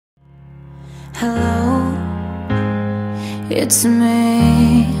Hello, it's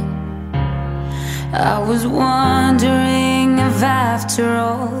me. I was wondering if after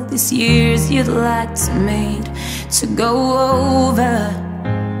all these years you'd like to meet, to go over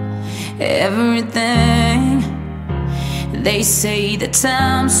everything. They say that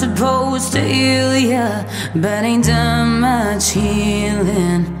time's supposed to heal ya, but ain't done much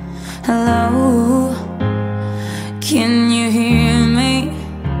healing. Hello, can you hear me?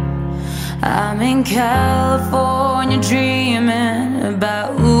 I'm in California dreaming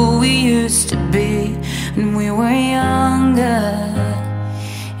about who we used to be when we were younger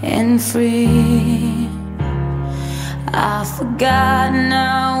and free. I've forgotten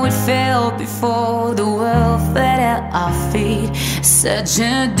how it felt before the world fed at our feet. Such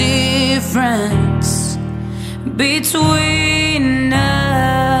a difference between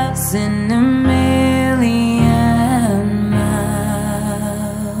us and a million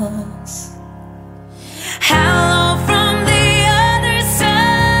miles. Hello from the other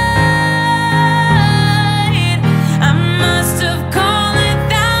side. I must have called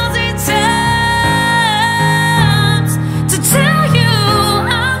 1,000 times to tell you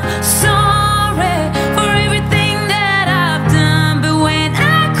I'm sorry for everything that I've done, but when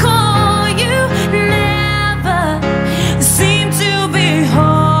I call you, never seem to be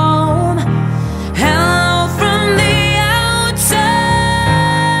home. Hello from the outside.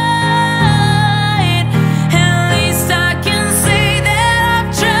 At least I can say that I've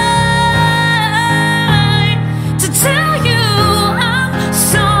tried to tell you I'm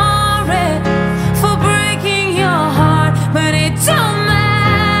sorry for breaking your heart, but it don't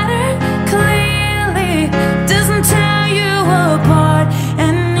matter. Clearly doesn't tear you apart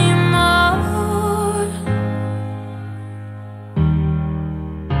anymore.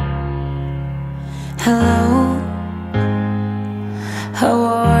 Hello, how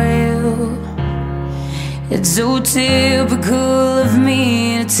are you? It's so typical of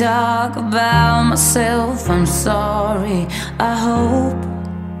me to talk about myself. I'm sorry. I hope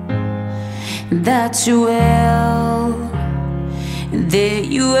that you will, that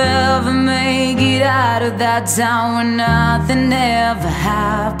you ever make it out of that town where nothing ever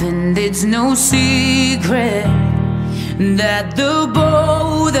happened. It's no secret that the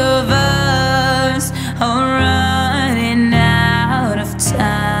both of us are running out of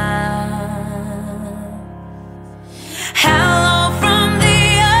time. Hello from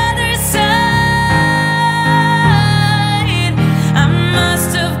the other side. I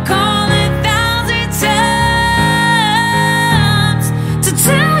must have called 1,000 times to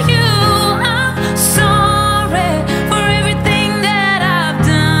tell you I'm sorry for everything that I've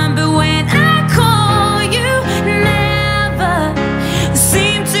done, but when I call you, never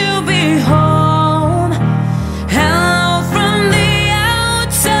seem to be home. Hello from the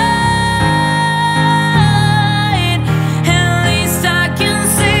outside. At least I can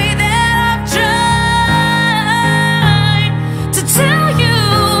say that I've tried to tell you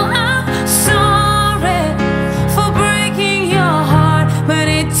I'm sorry for breaking your heart, but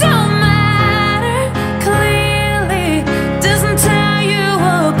it don't matter. Clearly doesn't tear you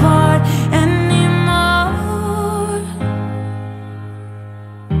apart anymore.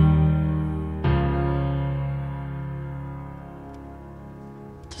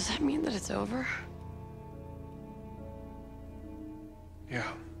 Does that mean that it's over? Yeah.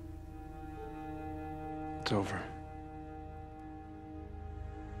 It's over.